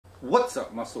What's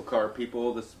up, muscle car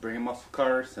people? This is Bringing Muscle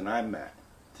Cars and I'm Matt.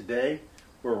 Today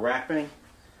we're wrapping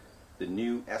the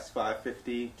new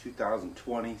S550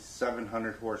 2020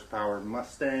 700 horsepower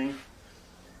Mustang,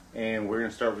 and we're going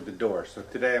to start with the door. So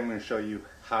today I'm going to show you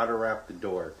how to wrap the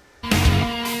door.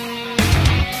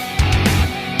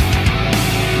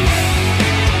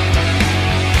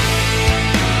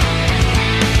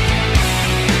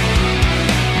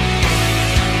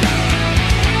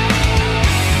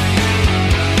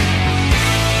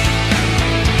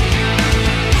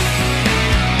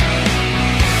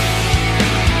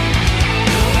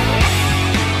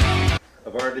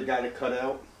 Got it cut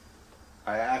out.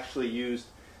 I actually used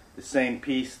the same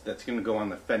piece that's going to go on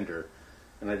the fender,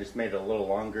 and I just made it a little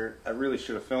longer. I really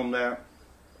should have filmed that.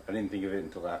 I didn't think of it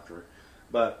until after.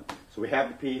 But so we have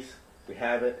the piece, we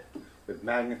have it with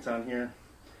magnets on here.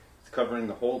 It's covering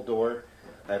the whole door.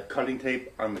 I have cutting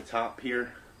tape on the top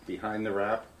here behind the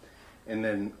wrap, and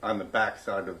then on the back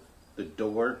side of the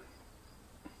door,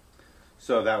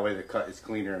 so that way the cut is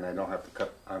cleaner and I don't have to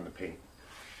cut on the paint.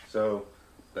 So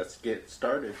let's get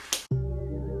started.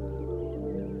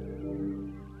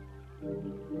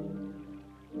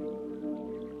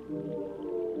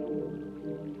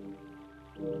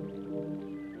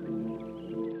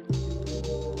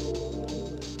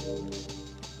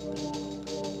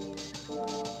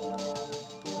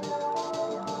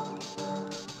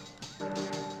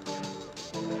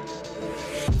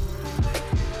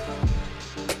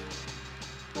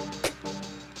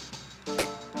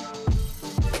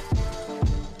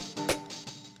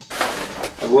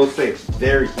 I will say it's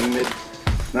very humid.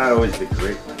 It's not always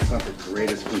it's not the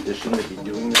greatest condition to be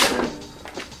doing this in,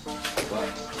 but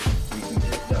we can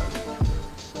get it done.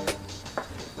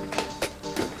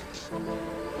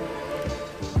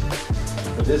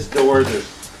 For this door, there's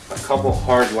a couple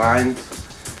hard lines,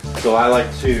 so I like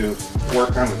to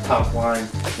work on the top line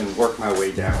and work my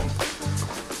way down.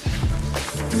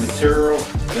 The material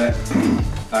that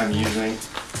I'm using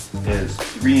is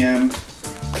 3M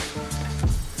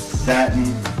Satin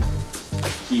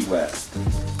Key West.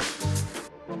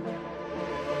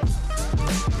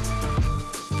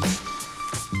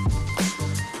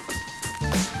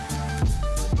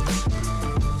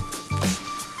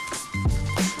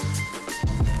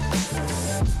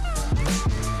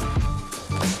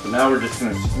 So now we're just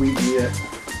going to squeegee it,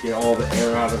 get all the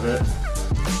air out of it.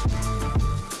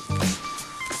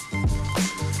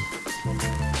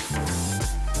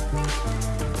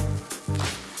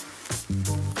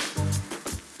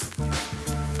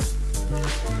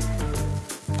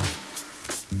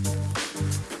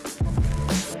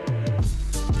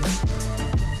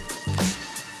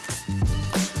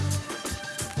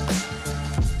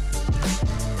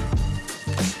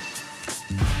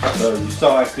 So you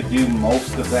saw I could do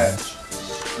most of that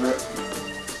strip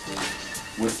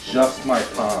with just my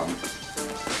palm.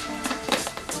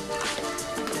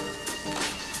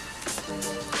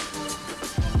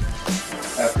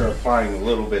 After applying a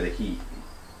little bit of heat.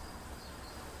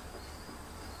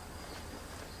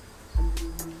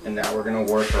 And now we're going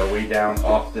to work our way down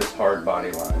off this hard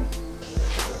body line.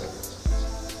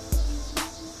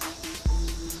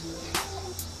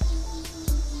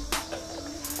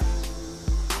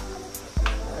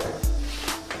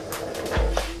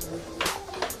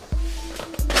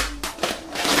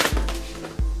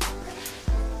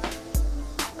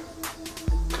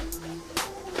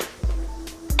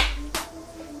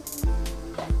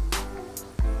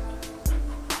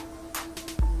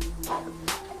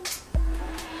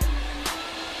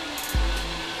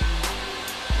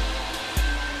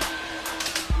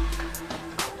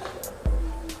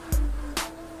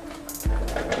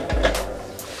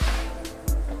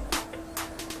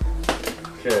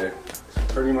 Okay, so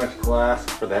pretty much glass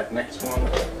for that next one.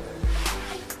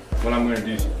 What I'm going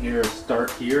to do here is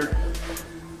start here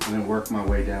and then work my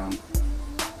way down.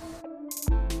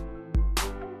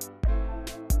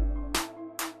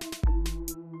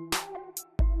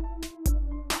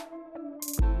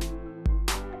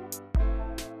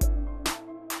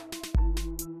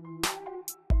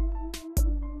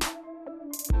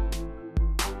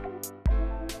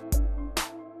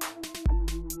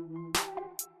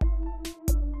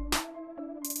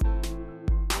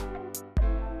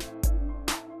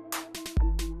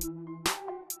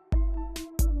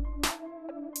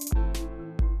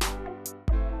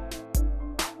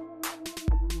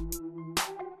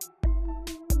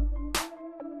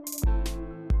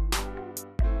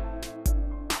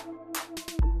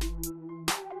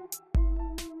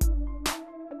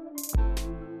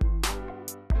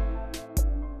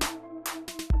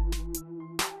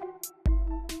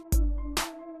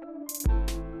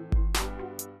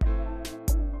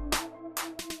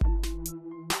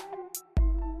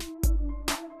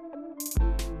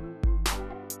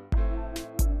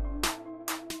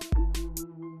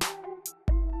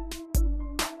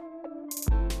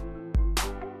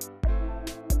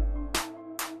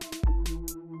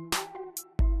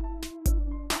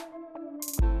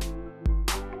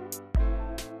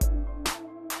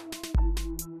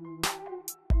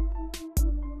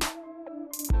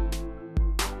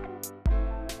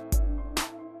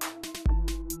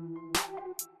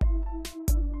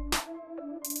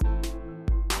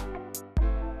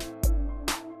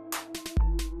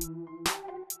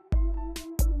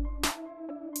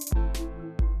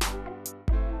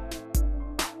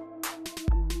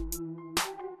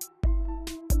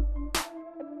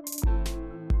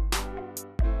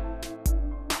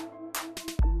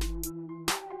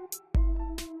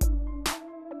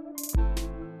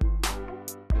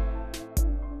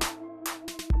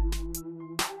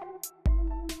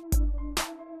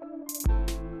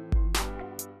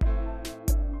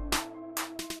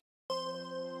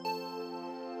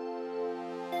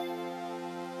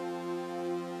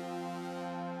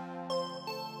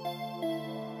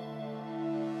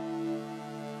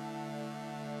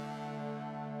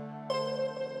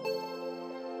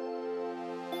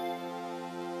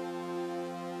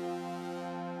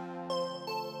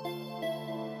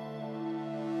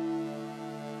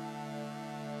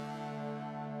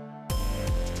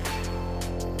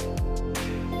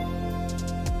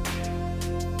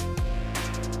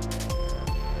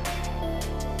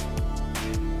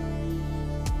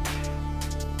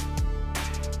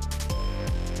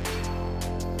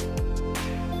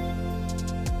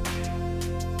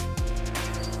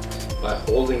 by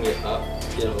holding it up,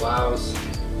 it allows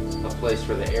a place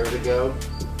for the air to go,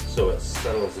 so it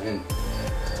settles in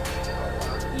a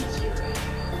lot easier.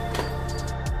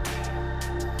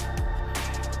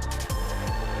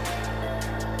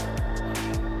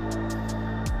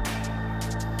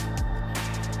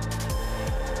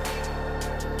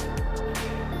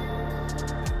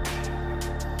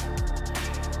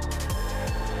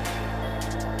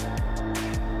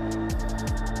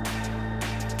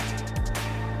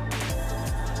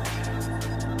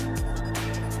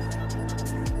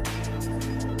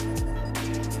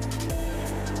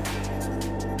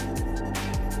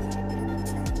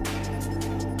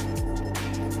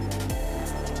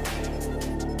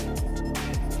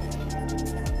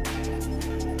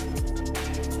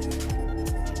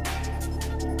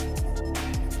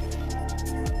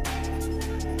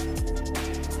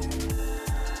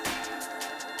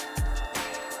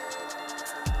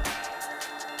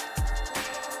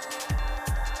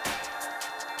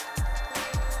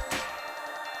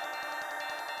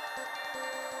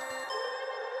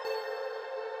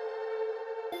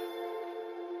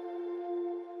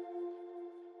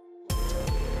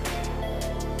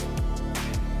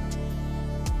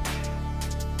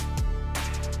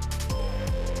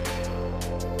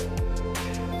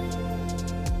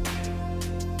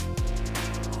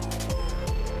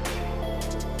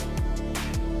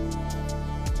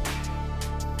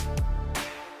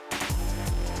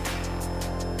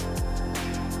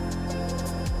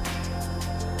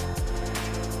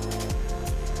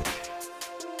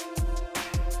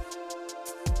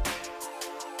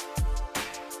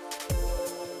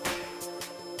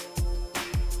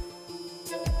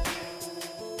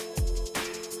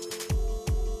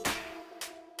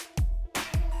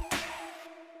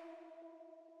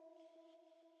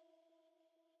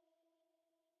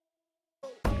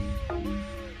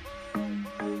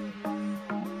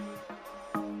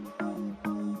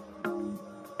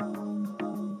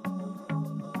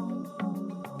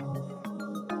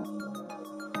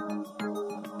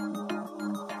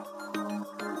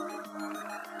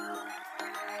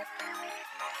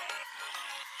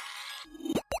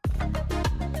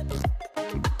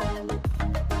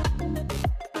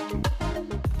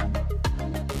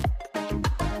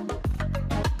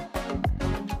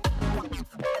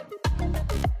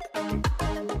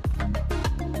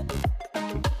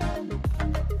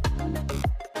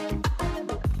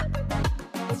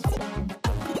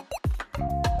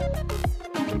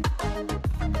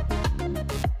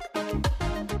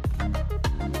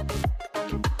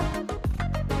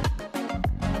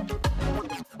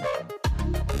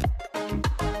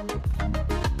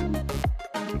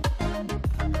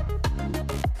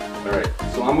 Alright,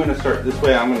 so I'm going to start this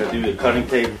way. I'm going to do the cutting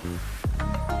tape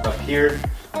up here,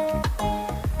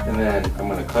 and then I'm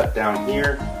going to cut down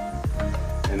here,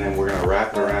 and then we're going to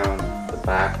wrap it around the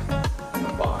back and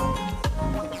the bottom.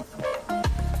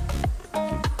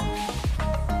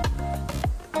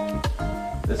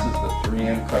 This is the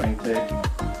 3M cutting tape.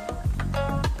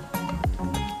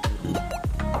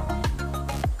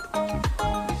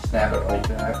 You snap it like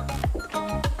that.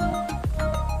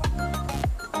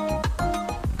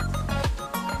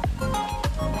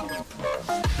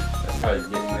 How you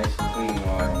get nice clean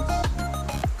lines.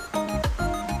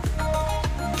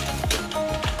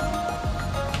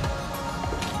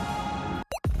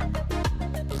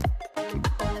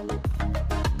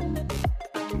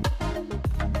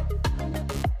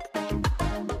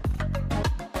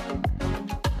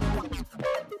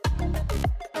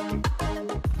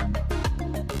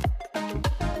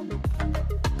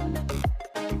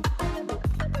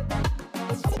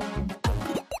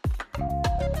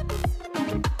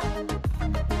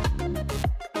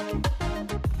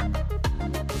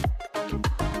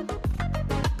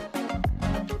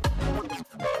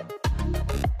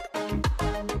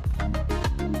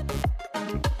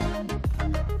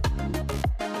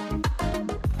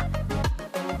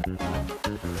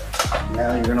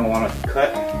 Now you're going to want to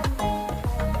cut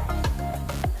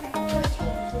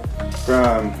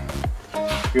from,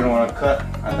 you're going to want to cut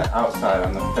on the outside,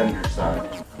 on the fender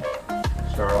side.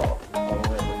 Start all the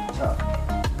way at the top.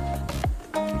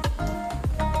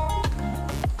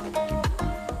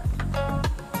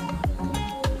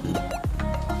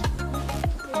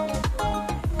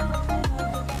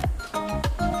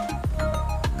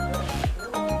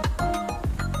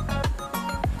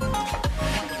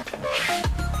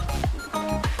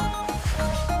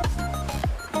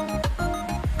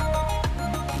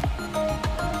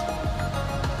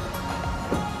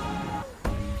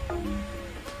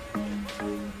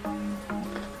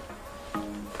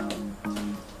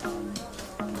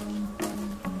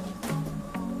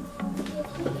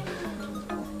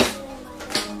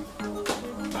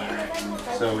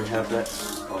 So we have that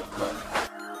all cut.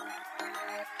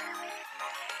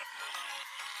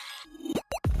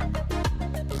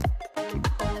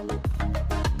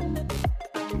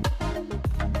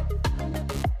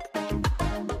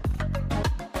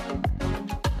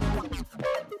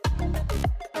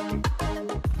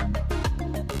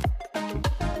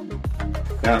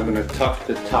 Now I'm going to tuck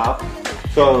the top.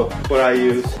 So what I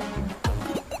use,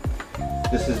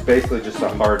 this is basically just a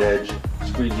hard edge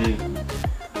squeegee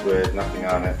with nothing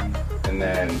on it, and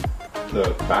then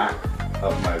the back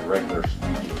of my regular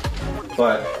squeegee.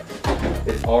 But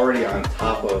it's already on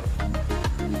top of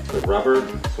the rubber,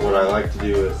 so what I like to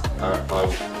do is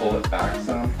I'll pull it back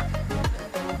some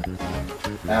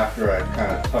after I've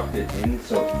kind of tucked it in,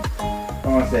 so I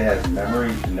don't want to say it has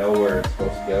memory to know where it's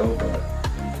supposed to go, but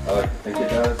I like to think it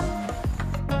does.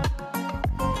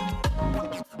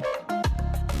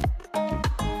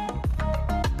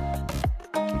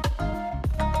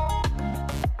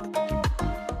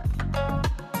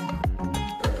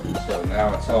 So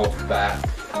now it's all back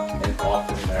and off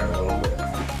in there a little bit.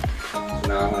 So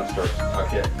now I'm going to start to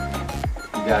tuck it.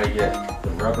 You got to get the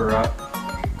rubber up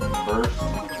first.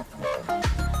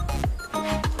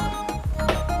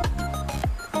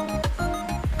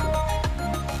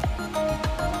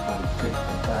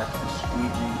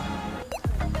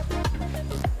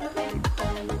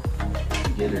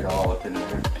 Get it all up in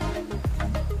there.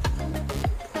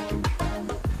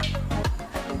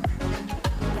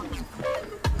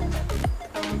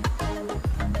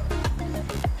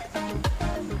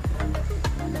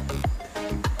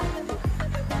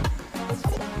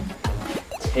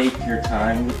 Take your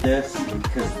time with this,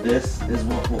 because this is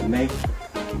what will make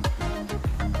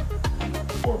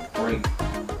or break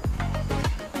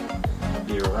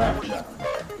your wrap job.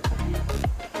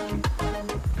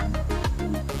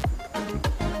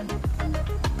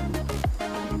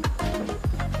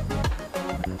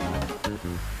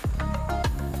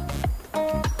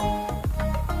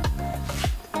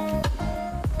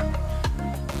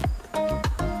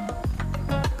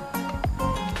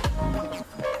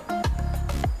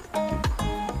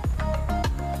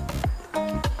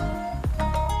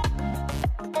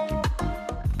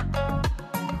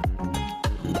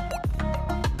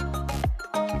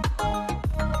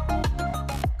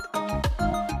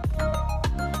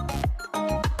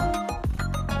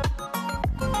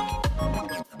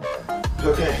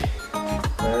 Okay,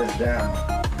 that is down.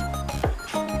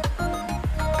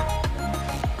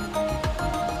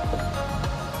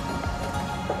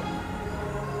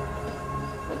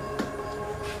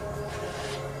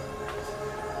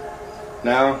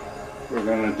 Now we're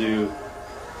going to do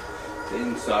the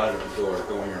inside of the door,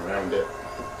 going around it.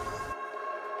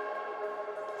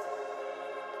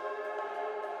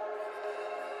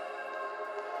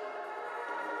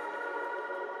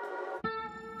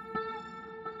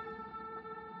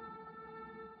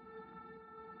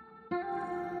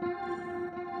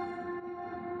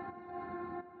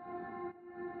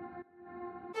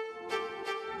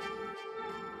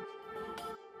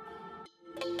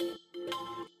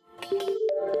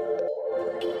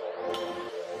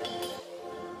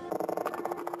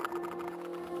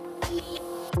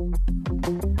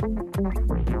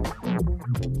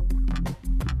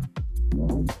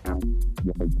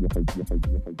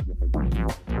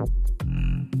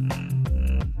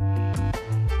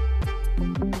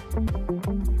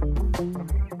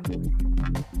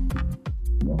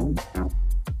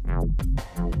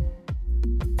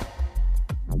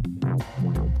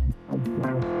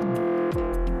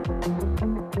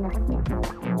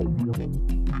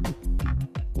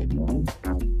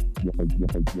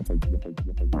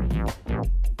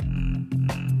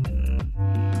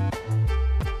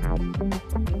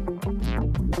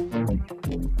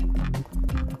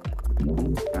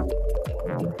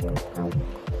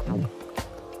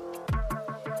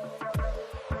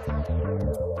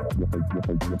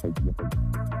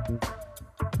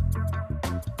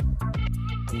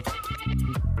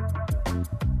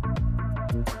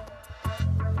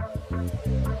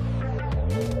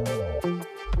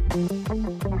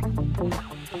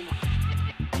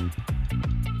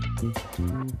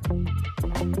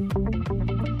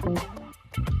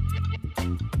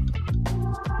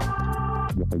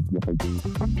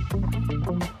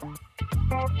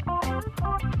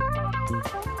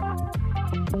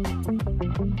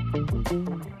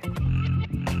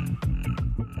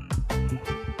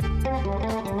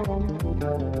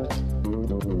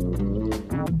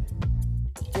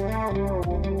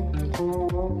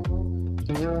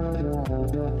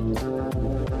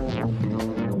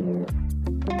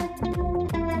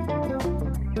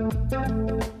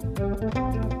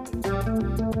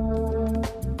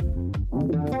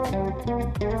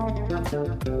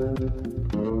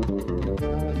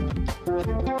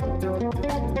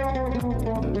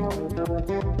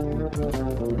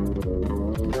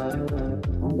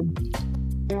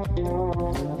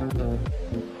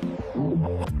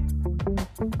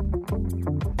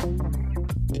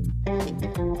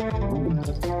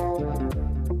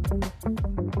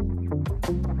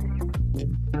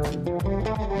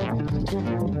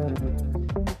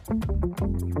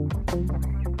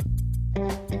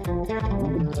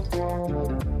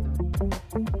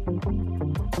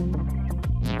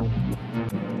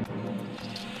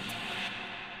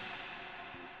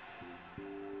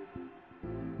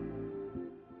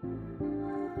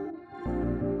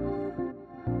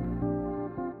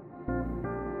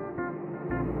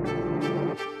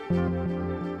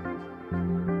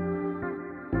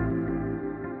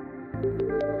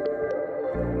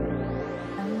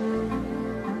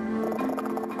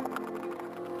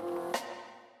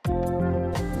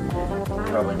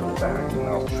 Probably go back and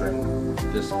I'll trim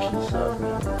this piece up.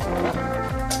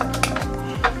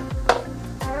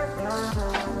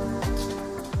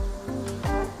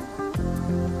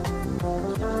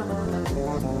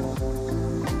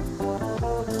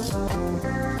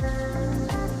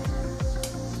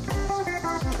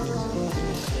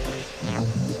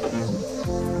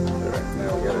 Alright,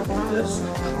 now we gotta do this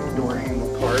door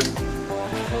handle part.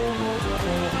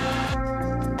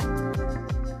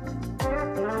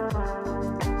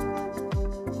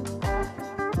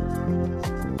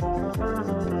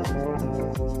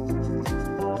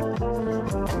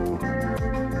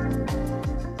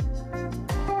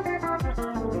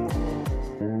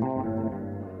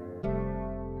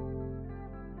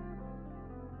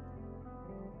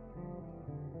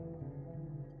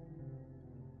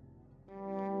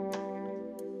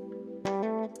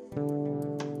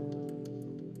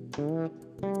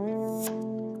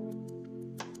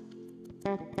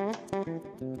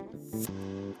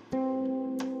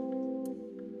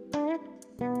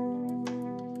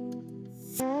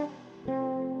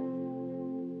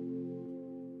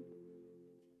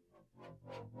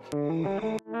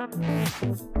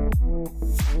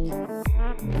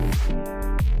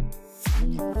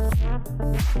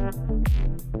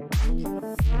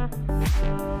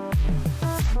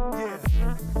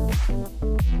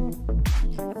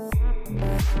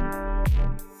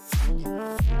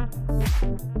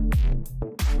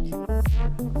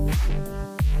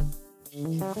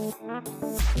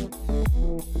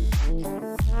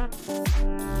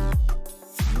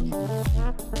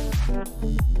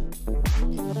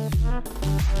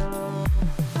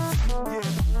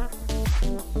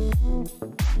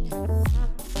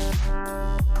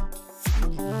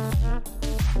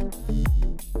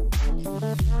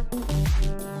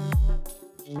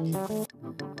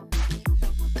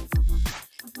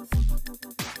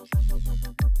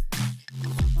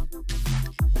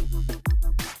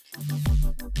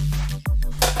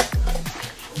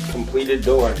 Completed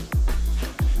door.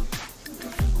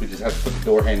 We just have to put the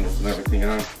door handles and everything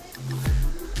on.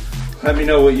 Let me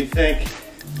know what you think.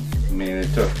 I mean,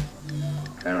 it took,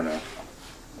 I don't know,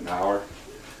 an hour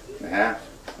and a half,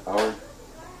 hour.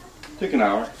 Took an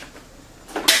hour.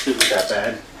 Didn't that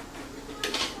bad.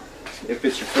 If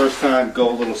it's your first time, go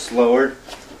a little slower,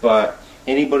 but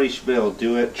anybody should be able to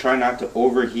do it. Try not to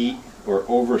overheat or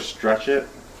overstretch it,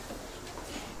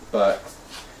 but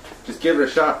just give it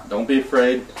a shot. Don't be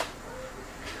afraid.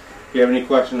 If you have any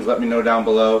questions, let me know down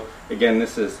below. Again,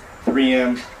 this is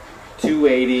 3M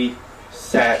 280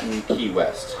 Satin Key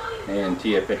West, and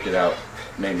Tia picked it out,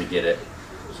 made me get it.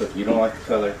 So if you don't like the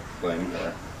color, blame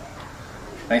her.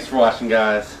 Thanks for watching,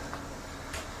 guys.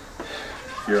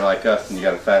 If you're like us and you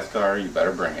got a fast car, you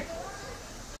better bring it.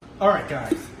 Alright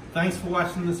guys, thanks for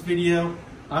watching this video.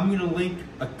 I'm going to link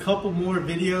a couple more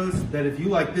videos that if you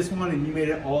like this one and you made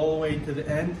it all the way to the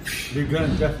end, you're going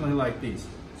to definitely like these.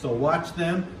 So watch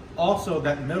them. Also,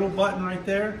 that middle button right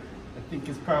there, I think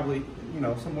is probably,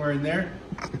 somewhere in there.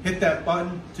 Hit that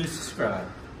button to subscribe.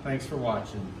 Thanks for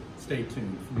watching. Stay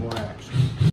tuned for more action.